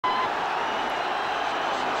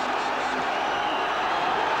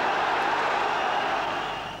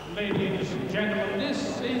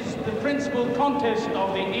successful contest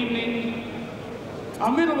of the evening,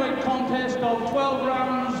 a middleweight contest of 12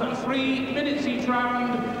 rounds, 3 minutes each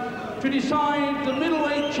round, to decide the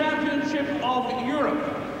middleweight championship of Europe.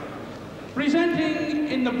 Presenting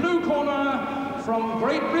in the blue corner from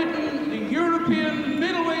Great Britain, the European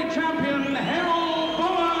middleweight champion, Herol.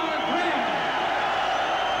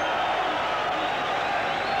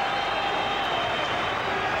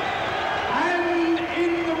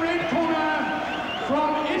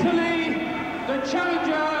 From Italy, the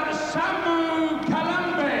challenger, Sumbu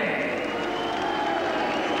Kalambay.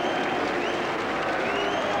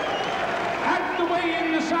 At the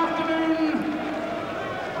weigh-in this afternoon,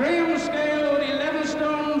 Graham scaled 11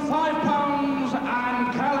 stone 5 pounds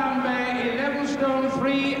and Kalambay 11 stone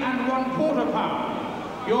 3 1/4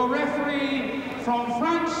 pounds. Your referee from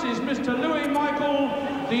France is Mr. Louis Michael.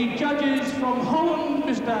 The judges from Holland,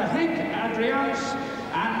 Mr. Henk Adrians.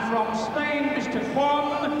 And from Spain, Mr.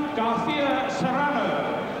 Juan Garcia Serrano.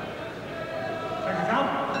 Thank you, Cal.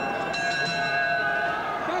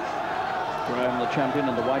 Graham, the champion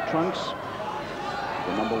in the white trunks,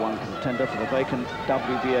 the #1 contender for the vacant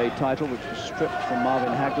WBA title, which was stripped from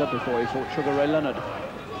Marvin Hagler before he fought Sugar Ray Leonard.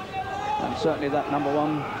 And certainly that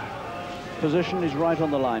 #1 position is right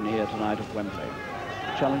on the line here tonight at Wembley.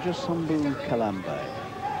 Challenger, Sumbu Kalambay.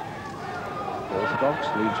 Orthodox,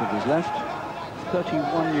 leads with his left.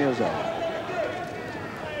 31 years old.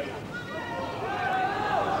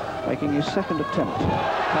 Making his second attempt.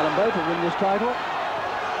 Kalambay to win this title.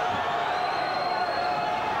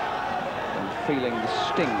 And feeling the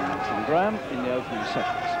sting from Graham in the opening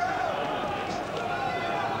seconds.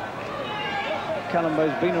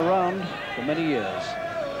 Kalambay's been around for many years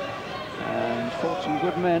and fought some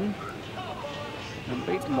good men and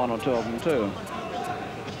beaten 1 or 2 of them too.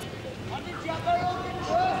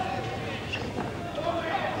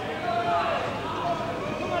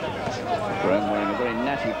 Graham wearing a very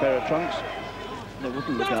natty pair of trunks. They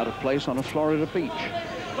wouldn't look out of place on a Florida beach.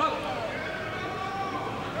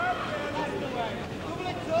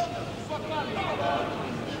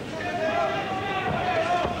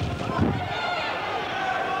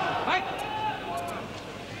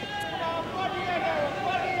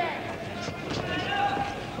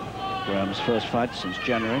 Graham's first fight since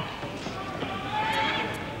January.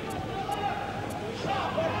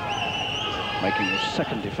 Making his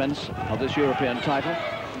second defence of this European title.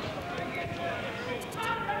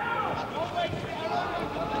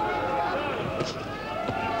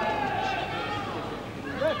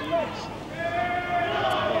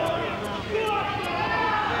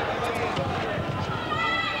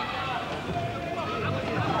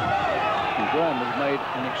 And Graham has made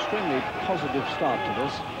an extremely positive start to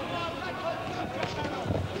this.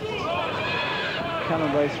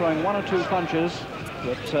 Kalambay throwing 1 or 2 punches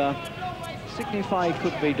that signify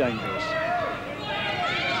could be dangerous.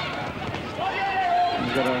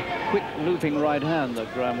 He's got a quick looping right hand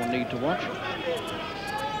that Graham will need to watch.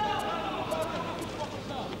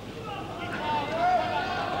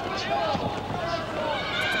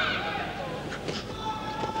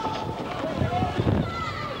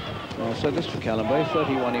 Well, so this for Kalambay,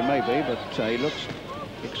 31 he may be, but he looks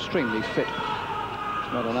extremely fit.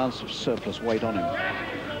 There's not an ounce of surplus weight on him.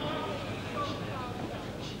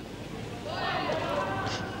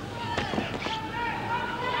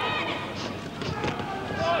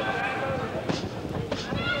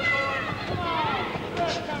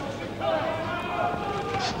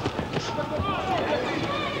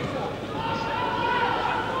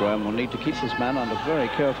 Graham will need to keep this man under very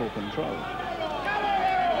careful control.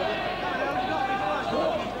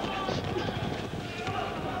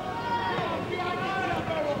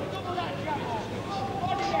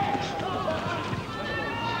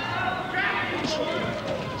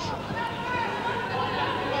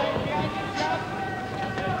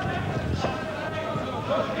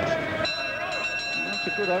 That's a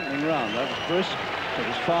good opening round. That was brisk, it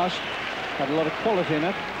was fast, had a lot of quality in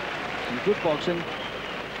it, some good boxing.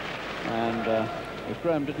 And if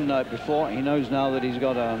Graham didn't know it before, he knows now that he's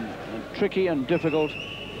got a tricky and difficult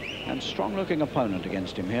and strong-looking opponent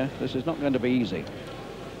against him here. This is not going to be easy.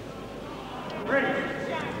 Ready.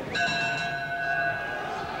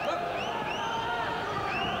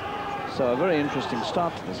 So a very interesting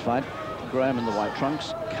start to this fight. Graham in the white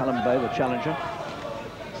trunks, Kalambay the challenger.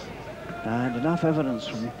 And enough evidence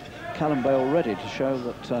from Kalambay already to show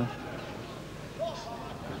that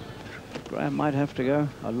Graham might have to go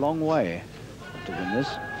a long way to win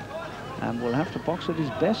this, and will have to box at his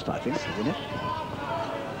best, I think, to win it.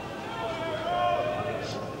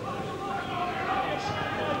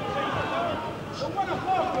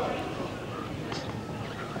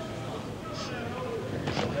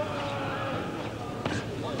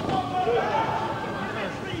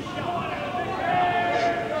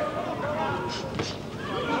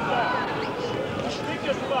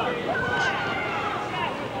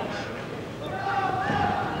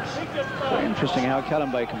 Interesting how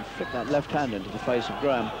Kalambay can flick that left hand into the face of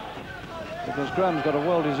Graham, because Graham's got a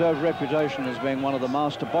well-deserved reputation as being one of the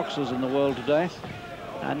master boxers in the world today,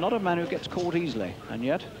 and not a man who gets caught easily. And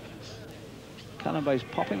yet Kalambay's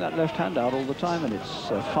popping that left hand out all the time, and it's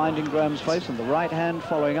finding Graham's face, and the right hand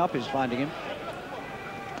following up is finding him.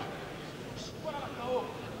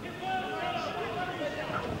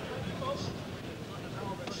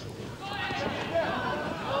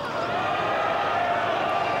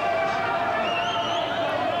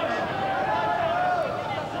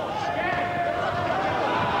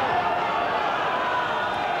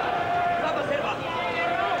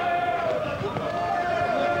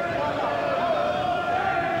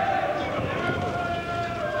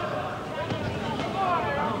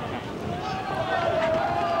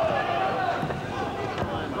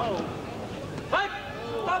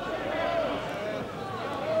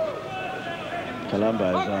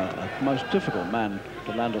 Kalambay is a most difficult man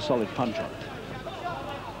to land a solid punch on.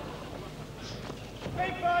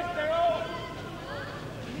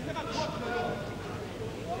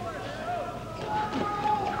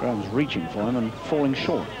 Graham's reaching for him and falling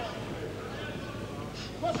short.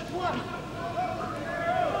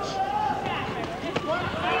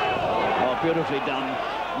 Oh, beautifully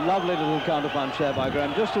done. Lovely little counter punch there by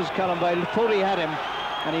Graham, just as Kalambay thought he had him,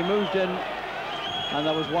 and he moved in, and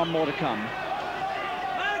there was one more to come.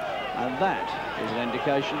 And that is an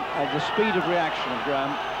indication of the speed of reaction of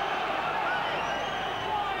Graham.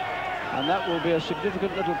 And that will be a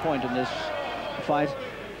significant little point in this fight.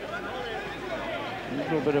 A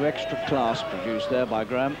little bit of extra class produced there by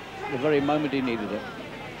Graham, the very moment he needed it.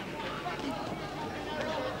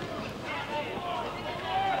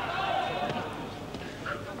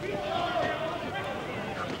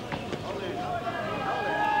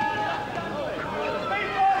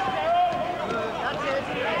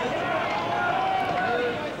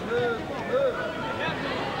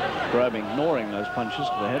 Graham ignoring those punches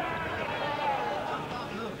to the head.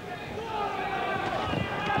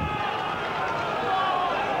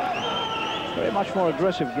 Very much more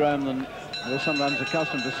aggressive Graham than we're sometimes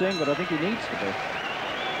accustomed to seeing, but I think he needs to be.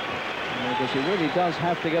 Because he really does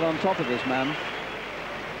have to get on top of this man.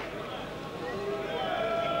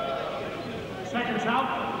 Seconds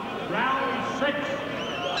out, round 6.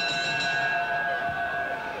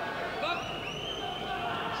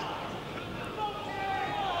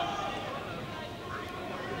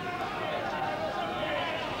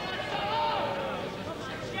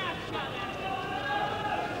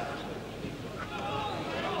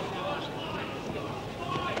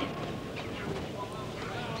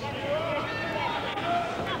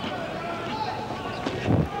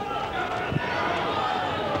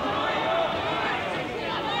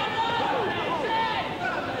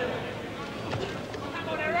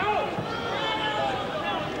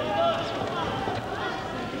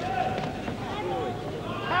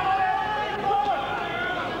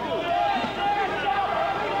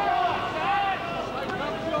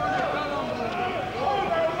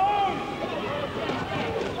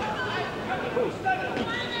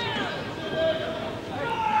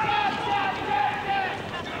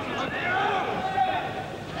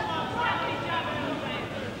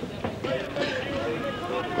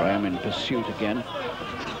 Graham in pursuit again.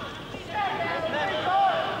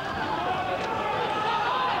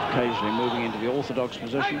 Occasionally moving into the orthodox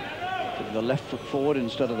position, with the left foot forward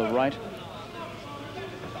instead of the right.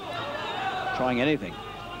 Trying anything.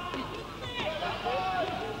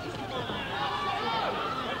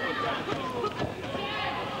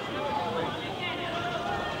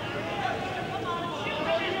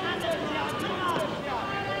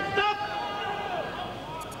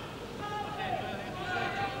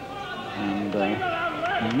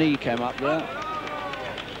 And knee came up there,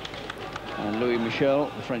 and Louis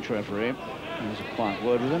Michel, the French referee, has a quiet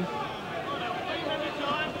word with him.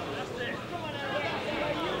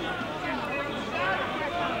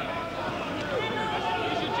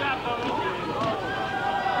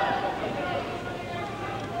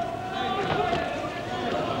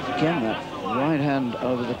 Again, that right hand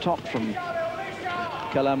over the top from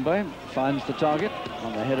Kalambay finds the target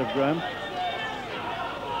on the head of Graham.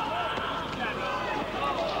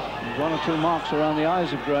 One or two marks around the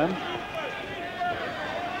eyes of Graham.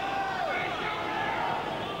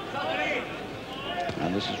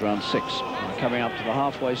 And this is round 6. We're coming up to the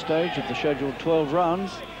halfway stage of the scheduled 12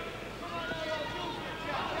 rounds.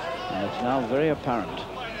 And it's now very apparent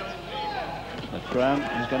that Graham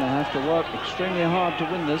is going to have to work extremely hard to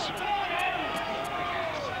win this.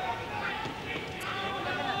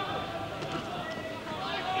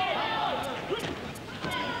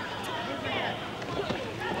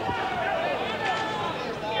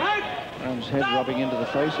 head rubbing into the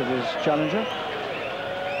face of his challenger.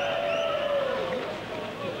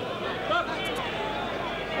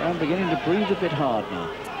 And beginning to breathe a bit hard now.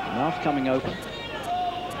 Mouth coming open.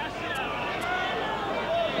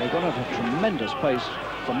 They've got at a tremendous pace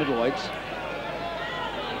for middleweights.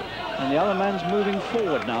 And the other man's moving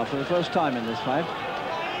forward now for the first time in this fight.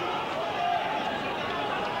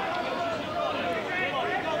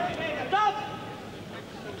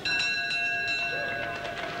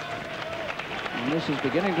 And this is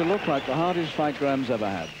beginning to look like the hardest fight Graham's ever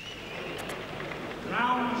had.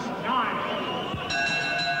 Round 9.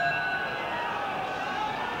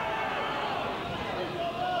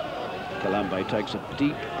 Kalambay takes a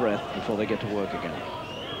deep breath before they get to work again.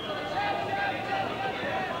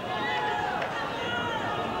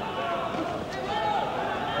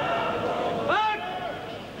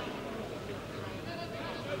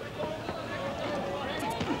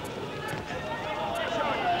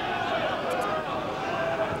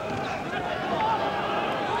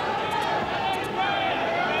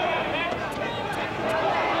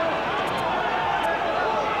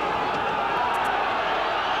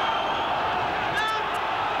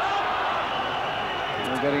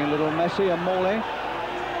 Getting a little messy and mauling.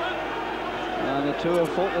 And the two have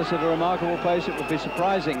fought this at a remarkable pace. It would be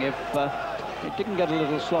surprising if it didn't get a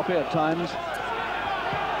little sloppy at times.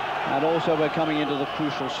 And also we're coming into the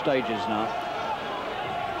crucial stages now.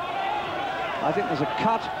 I think there's a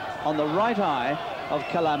cut on the right eye of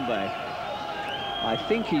Kalambay. I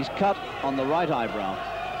think he's cut on the right eyebrow.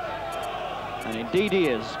 And indeed he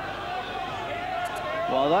is.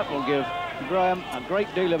 Well, that will give Graham a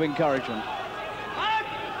great deal of encouragement.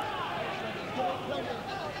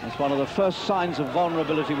 It's one of the first signs of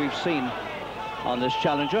vulnerability we've seen on this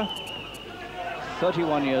challenger.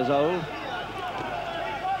 31 years old.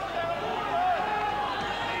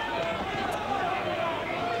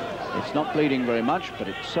 It's not bleeding very much, but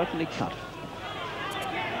it's certainly cut.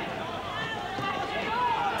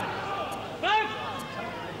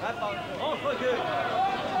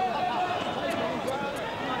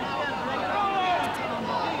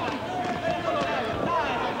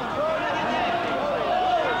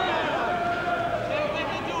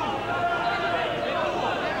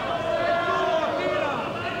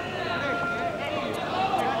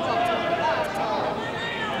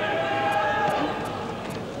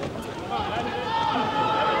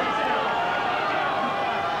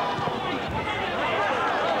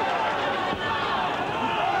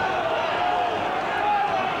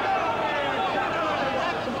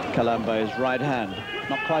 Kalambay's right hand,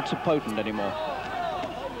 not quite so potent anymore.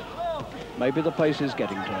 Maybe the pace is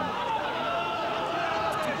getting to him.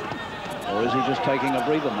 Or is he just taking a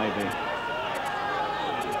breather, maybe?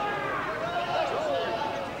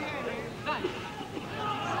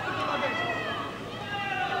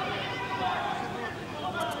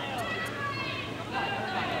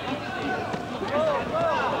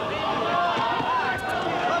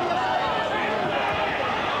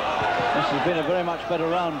 It's been a very much better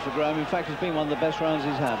round for Graham. In fact, it's been one of the best rounds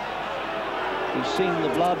he's had. He's seen the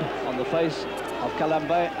blood on the face of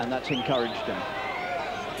Kalambay, and that's encouraged him.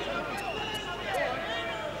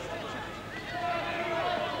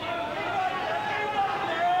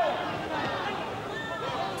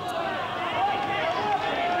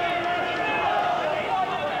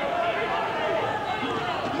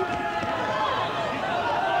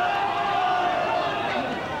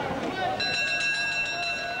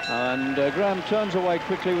 And Graham turns away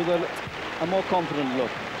quickly with a more confident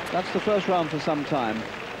look. That's the first round for some time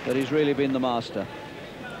that he's really been the master.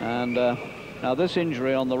 And now this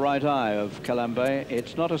injury on the right eye of Kalambay,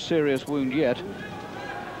 it's not a serious wound yet,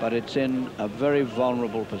 but it's in a very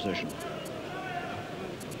vulnerable position.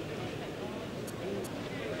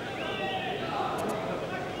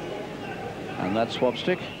 And that swab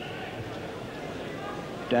stick,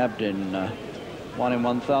 dabbed in 1 in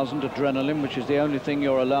 1,000 adrenaline, which is the only thing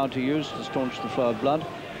you're allowed to use to staunch the flow of blood.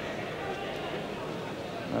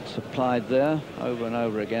 That's applied there over and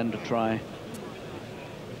over again to try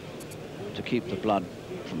to keep the blood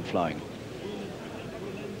from flowing.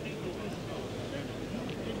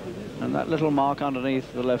 And that little mark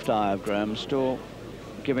underneath the left eye of Graham still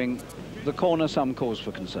giving the corner some cause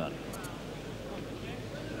for concern.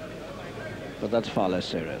 But that's far less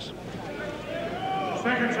serious.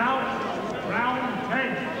 Seconds out. Round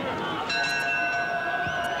 10.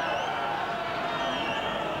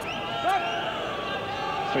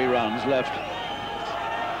 Three rounds left.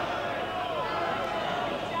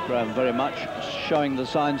 Graham very much showing the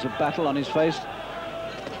signs of battle on his face.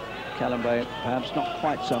 Kalambay perhaps not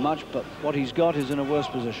quite so much, but what he's got is in a worse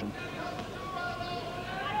position.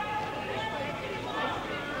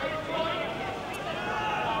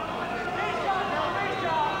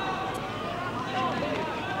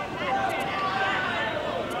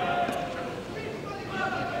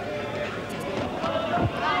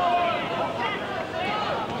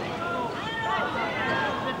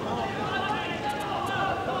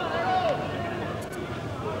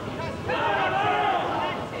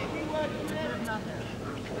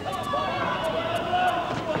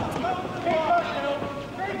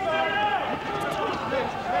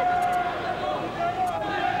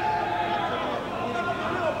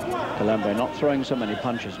 Kalambay not throwing so many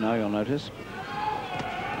punches now, you'll notice.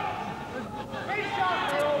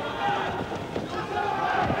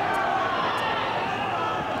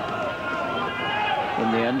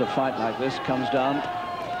 In the end, a fight like this comes down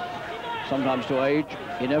sometimes to age,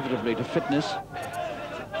 inevitably to fitness.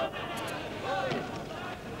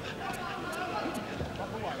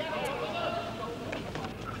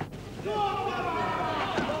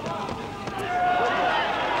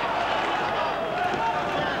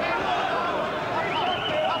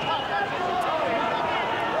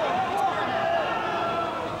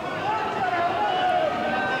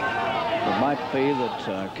 Be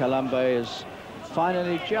that Kalambay is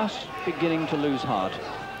finally just beginning to lose heart.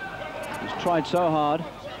 He's tried so hard,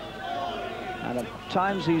 and at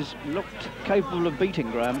times he's looked capable of beating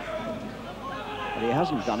Graham, but he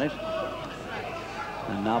hasn't done it.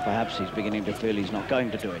 And now perhaps he's beginning to feel he's not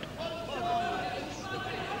going to do it.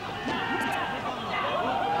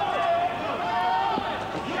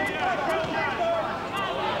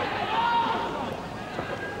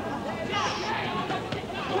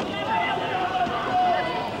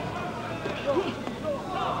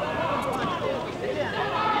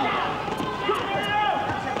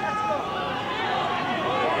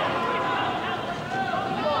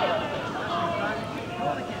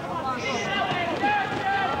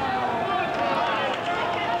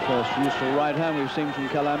 First useful right hand we've seen from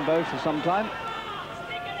Kalambay for some time.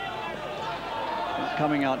 Not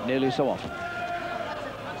coming out nearly so often.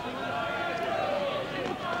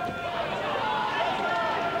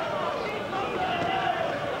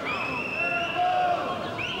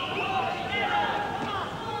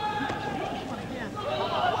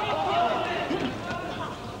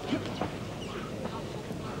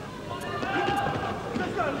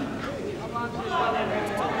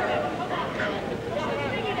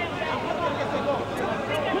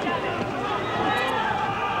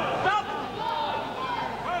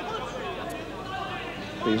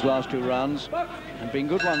 These last two rounds have been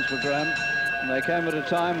good ones for Graham, and they came at a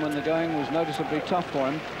time when the going was noticeably tough for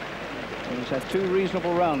him. He's had two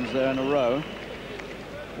reasonable rounds there in a row,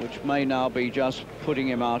 which may now be just putting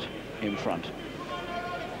him out in front.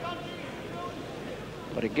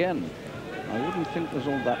 But again, I wouldn't think there's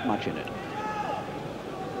all that much in it.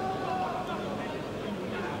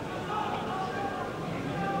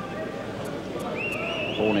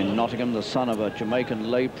 Born in Nottingham, the son of a Jamaican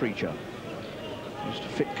lay preacher. Used to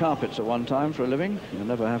fit carpets at one time for a living. You'll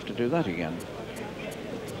never have to do that again.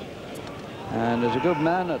 And is a good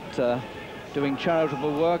man at doing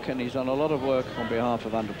charitable work, and he's done a lot of work on behalf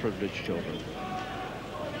of underprivileged children.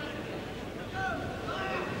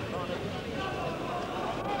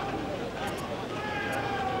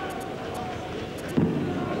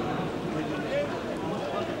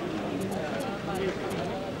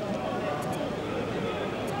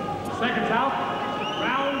 Seconds out,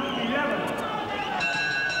 round 11.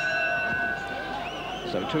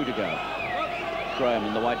 So 2 to go. Graham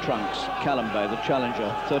in the white trunks, Kalambay, the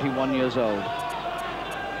challenger, 31 years old.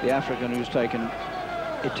 The African who's taken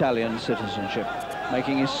Italian citizenship,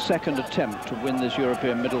 making his second attempt to win this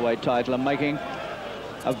European middleweight title, and making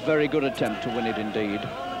a very good attempt to win it indeed.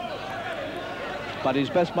 But his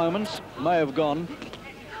best moments may have gone,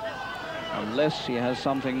 unless he has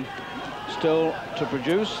something still to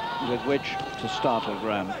produce with which to startle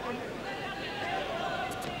Graham.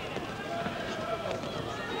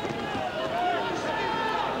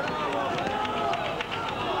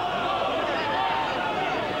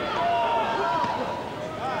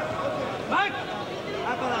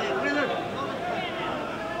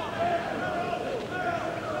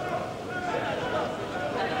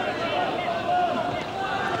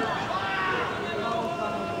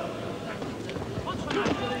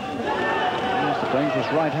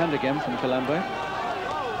 Right hand again from Kalambay.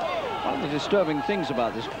 One of the disturbing things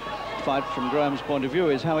about this fight from Graham's point of view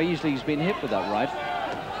is how easily he's been hit with that right.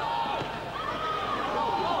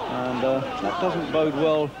 And that doesn't bode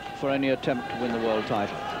well for any attempt to win the world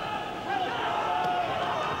title.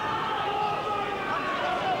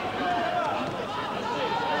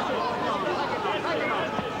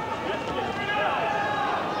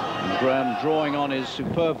 And Graham drawing on his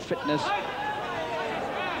superb fitness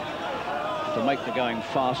to make the going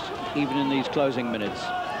fast, even in these closing minutes.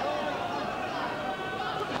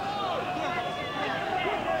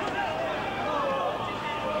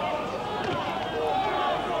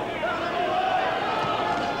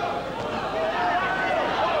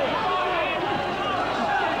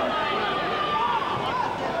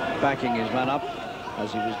 Backing his man up,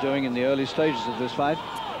 as he was doing in the early stages of this fight.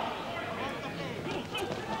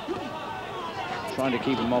 Trying to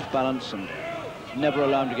keep him off balance and never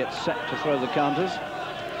allow him to get set to throw the counters.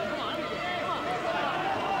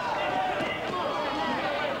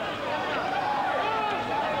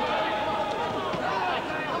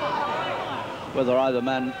 Whether either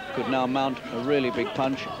man could now mount a really big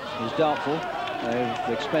punch is doubtful.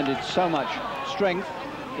 They've expended so much strength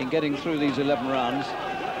in getting through these 11 rounds.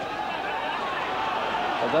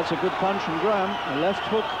 But that's a good punch from Graham, a left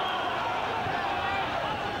hook.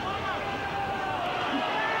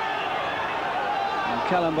 And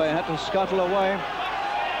Kalambay had to scuttle away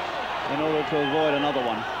in order to avoid another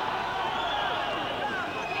one.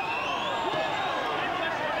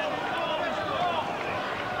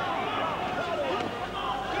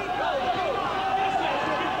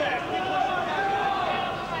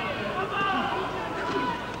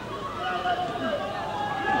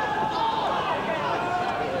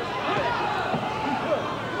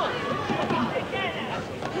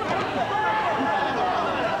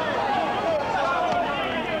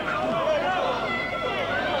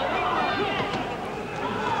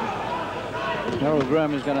 Herol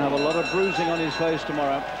Graham is going to have a lot of bruising on his face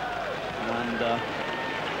tomorrow, and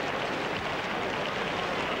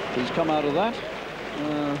he's come out of that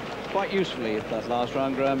quite usefully at that last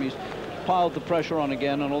round. Graham, he's piled the pressure on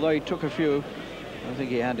again, and although he took a few, I think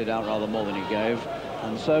he handed out rather more than he gave.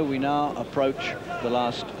 And so we now approach the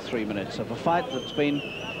last 3 minutes of a fight that's been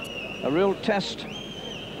a real test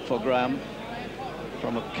for Graham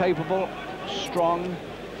from a capable, strong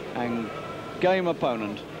and game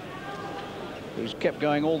opponent who's kept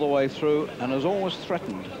going all the way through and has always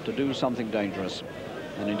threatened to do something dangerous.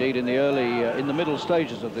 And indeed, in the middle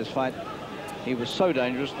stages of this fight, he was so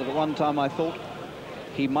dangerous that at one time I thought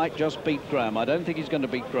he might just beat Graham. I don't think he's going to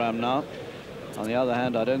beat Graham now. On the other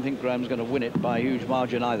hand, I don't think Graham's going to win it by a huge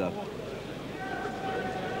margin either.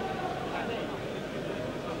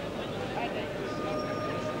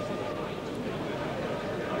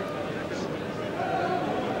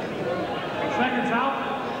 Seconds out.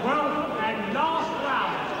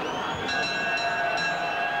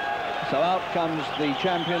 So out comes the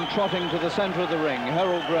champion, trotting to the centre of the ring.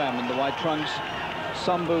 Herol Graham in the white trunks,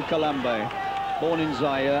 Sumbu Kalambay, born in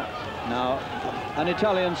Zaire, now an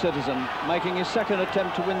Italian citizen, making his second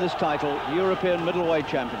attempt to win this title, the European Middleweight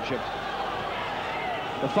Championship.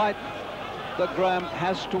 The fight that Graham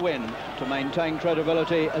has to win to maintain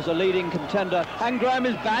credibility as a leading contender, and Graham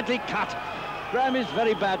is badly cut. Graham is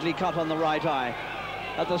very badly cut on the right eye.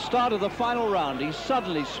 At the start of the final round, he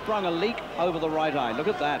suddenly sprung a leak over the right eye. Look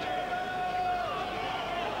at that.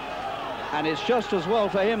 And it's just as well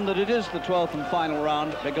for him that it is the 12th and final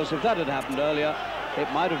round, because if that had happened earlier, it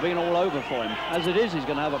might have been all over for him. As it is, he's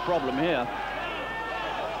going to have a problem here.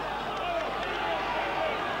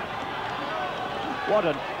 What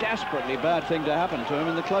a desperately bad thing to happen to him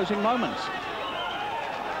in the closing moments.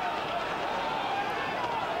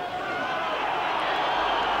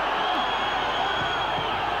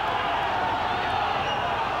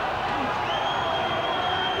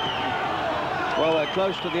 Well, we're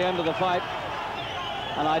close to the end of the fight,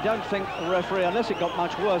 and I don't think the referee, unless it got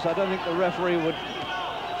much worse, I don't think the referee would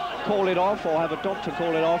call it off or have a doctor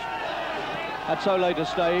call it off at so late a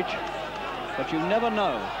stage, but you never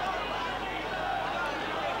know.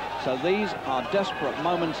 So these are desperate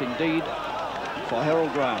moments indeed for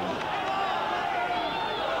Herol Graham.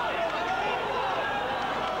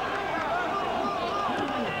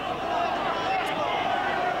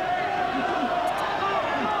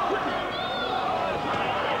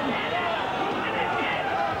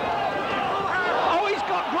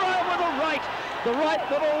 The right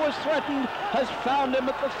that always threatened has found him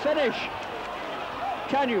at the finish.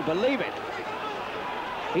 Can you believe it?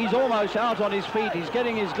 He's almost out on his feet. He's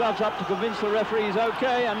getting his gloves up to convince the referee he's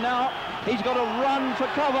okay, and now he's got to run for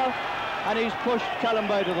cover, and he's pushed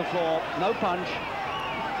Kalambay to the floor. No punch.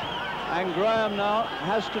 And Graham now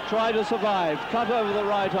has to try to survive. Cut over the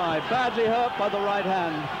right eye, badly hurt by the right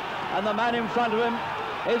hand. And the man in front of him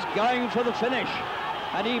is going for the finish,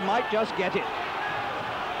 and he might just get it.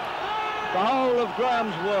 The whole of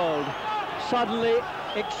Graham's world suddenly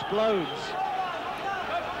explodes.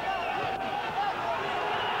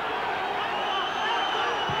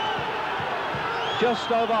 Just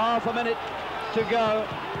over half a minute to go.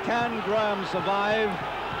 Can Graham survive?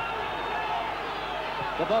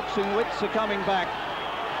 The boxing wits are coming back.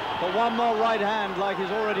 But one more right hand, like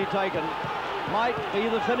he's already taken, might be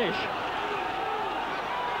the finish.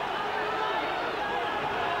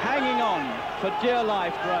 Hanging on for dear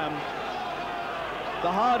life, Graham.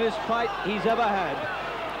 The hardest fight he's ever had.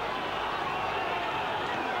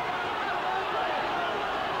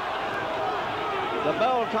 The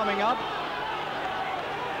bell coming up.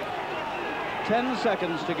 10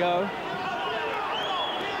 seconds to go.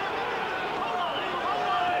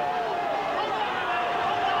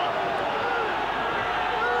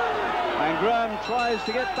 And Graham tries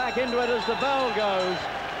to get back into it as the bell goes.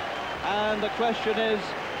 And the question is,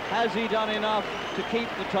 has he done enough to keep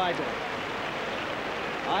the title?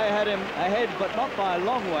 I had him ahead, but not by a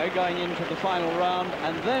long way, going into the final round,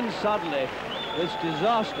 and then suddenly this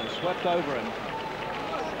disaster swept over him.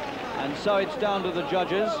 And so it's down to the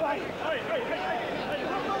judges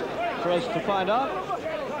for us to find out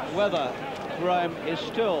whether Graham is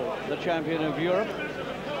still the champion of Europe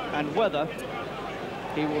and whether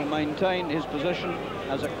he will maintain his position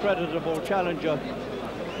as a creditable challenger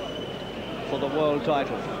for the world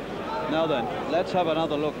title. Now then, let's have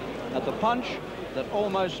another look at the punch that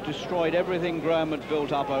almost destroyed everything Graham had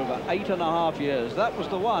built up over 8.5 years. That was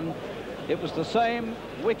the one. It was the same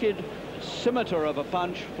wicked scimitar of a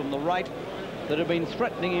punch from the right that had been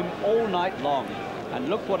threatening him all night long. And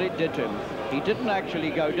look what it did to him. He didn't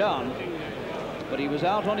actually go down, but he was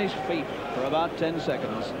out on his feet for about 10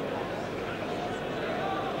 seconds.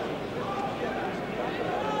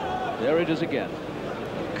 There it is again.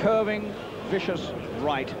 Curving, vicious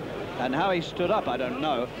right. And how he stood up, I don't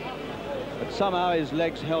know. But somehow his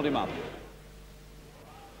legs held him up.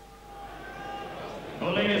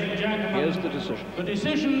 Well, ladies and gentlemen, here's the decision. The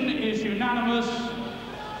decision is unanimous.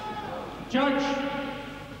 Judge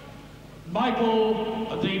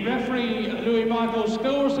Michael, the referee Louis Michael,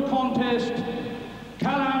 scores the contest.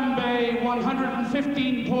 Kalambay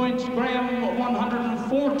 115 points, Graham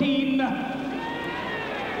 114.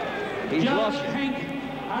 He's Judge lost. Hank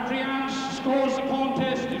Adrians scores the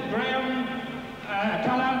contest. Graham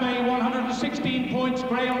Kalambay 116 points,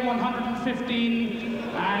 Graham 115,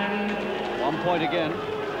 and 1 point again.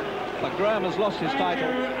 But Graham has lost his title.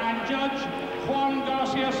 And Judge Juan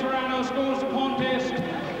Garcia Serrano scores the contest.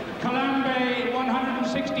 Kalambay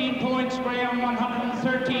 116 points, Graham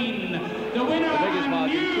 113. The winner, the biggest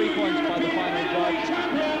margin, 3 points by the final judge.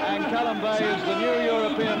 And Kalambay is the new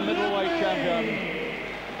European middleweight champion.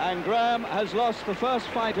 And Graham has lost the first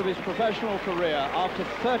fight of his professional career after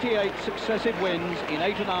 38 successive wins in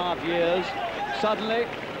 8.5 years. Suddenly,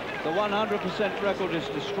 the 100% record is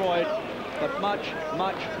destroyed, but much,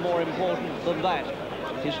 much more important than that,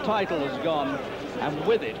 his title has gone, and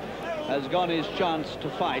with it has gone his chance to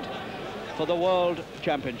fight for the World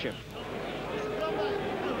Championship.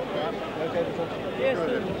 Yes,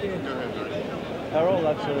 Herol,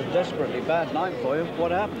 that's a desperately bad night for you.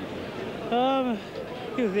 What happened?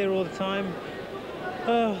 he was there all the time.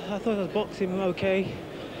 I thought I was boxing okay.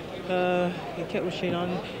 He kept rushing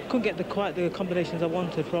on. Couldn't get quite the combinations I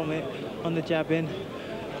wanted from it on the jabbing.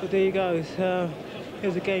 But there he goes. He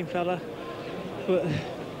was a game fella. But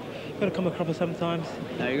got to come across sometimes.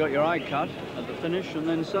 Now you got your eye cut at the finish, and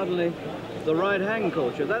then suddenly the right hand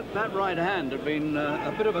caught you. That right hand had been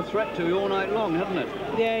a bit of a threat to you all night long, hadn't it?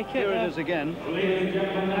 Yeah, he kept, here it is again. Caught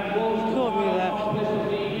me with that.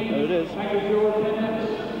 There it is.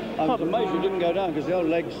 I was amazed you didn't go down because the old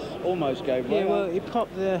legs almost gave way. Yeah, well, he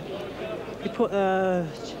put the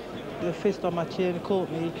fist on my chin, caught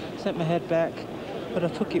me, sent my head back, but I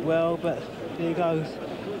took it well. But there he goes.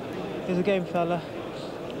 He's a game fella.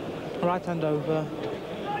 Right hand over.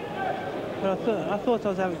 But I thought I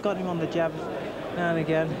was got him on the jab now and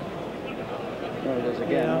again. There it is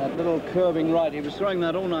again. Yeah. That little curving right. He was throwing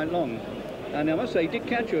that all night long. And I must say, he did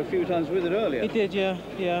catch you a few times with it earlier. He did, yeah.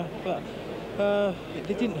 But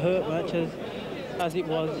it didn't hurt much as it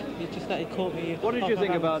was. It's just that he caught me. What did you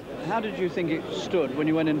think about, how did you think it stood when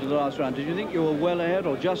you went into the last round? Did you think you were well ahead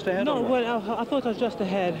or just ahead? No, well, I thought I was just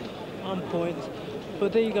ahead on points.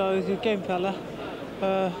 But there you go, he's a game fella.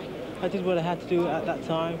 I did what I had to do at that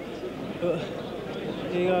time. But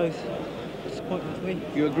there he goes. Disappointment for me.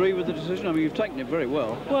 You agree with the decision? I mean, you've taken it very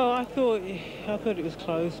well. Well, I thought it was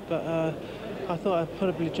close, but I thought I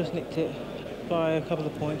probably just nicked it by a couple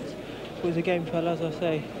of points. It was a game fella, as I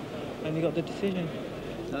say, and he got the decision.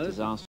 Disaster.